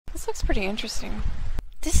This looks pretty interesting.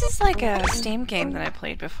 This is like a Steam game that I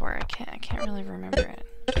played before. I can't really remember it.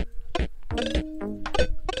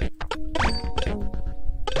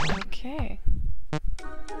 Okay.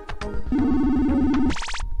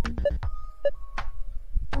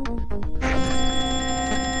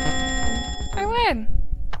 I win!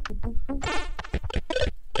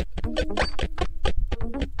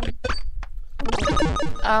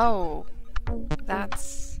 Oh,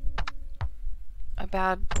 that's a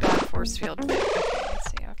bad force field. Okay,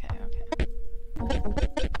 let's see. Okay.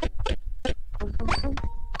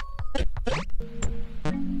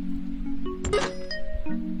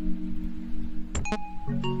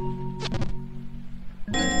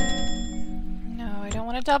 No, I don't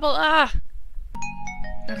want to double. Ah!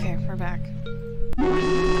 Okay, we're back.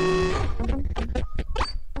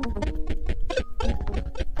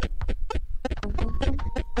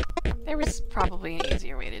 There was probably an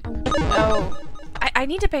easier way to... Oh! I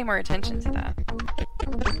need to pay more attention to that.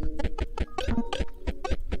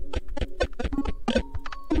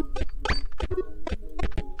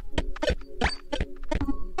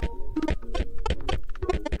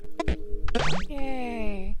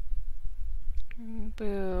 Yay!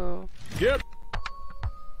 Boo. Yep.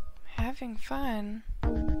 Having fun.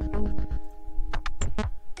 I'll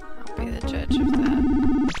be the judge of that.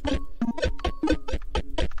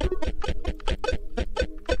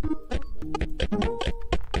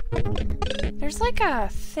 There's like a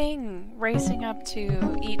thing racing up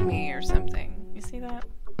to eat me or something. You see that?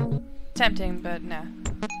 Tempting, but nah.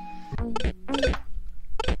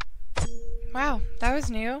 Wow, that was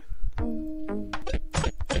new.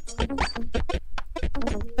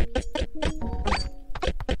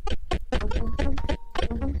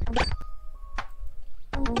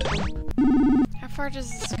 How far does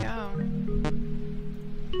this go?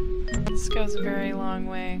 This goes a very long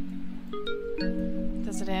way.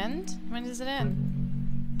 Does it end? When does it end?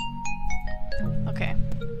 Okay.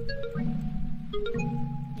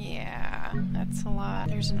 Yeah, that's a lot.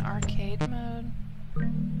 There's an arcade mode.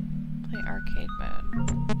 Play arcade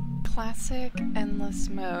mode. Classic endless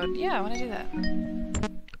mode. Yeah, I want to do that.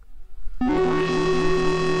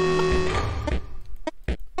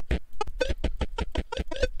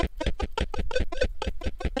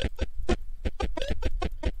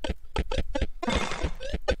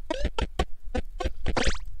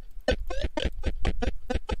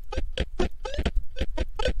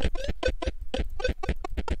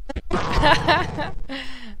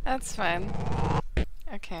 That's fun.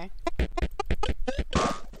 Okay.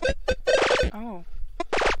 Oh.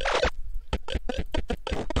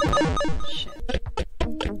 Shit.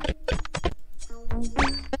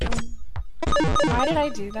 Why did I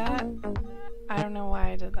do that? I don't know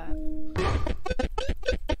why I did that.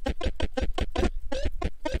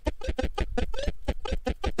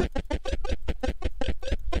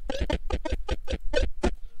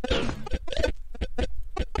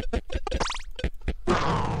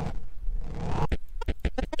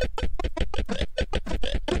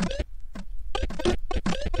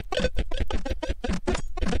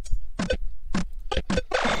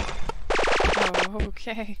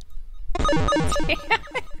 Okay. Damn it.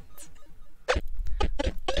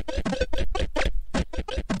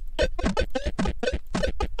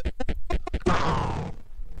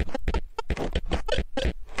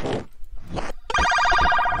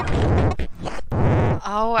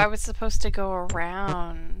 Oh, I was supposed to go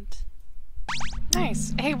around.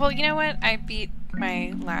 Nice. Hey, well, you know what? I beat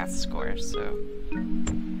my last score, so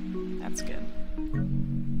that's good.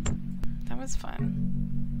 That was fun.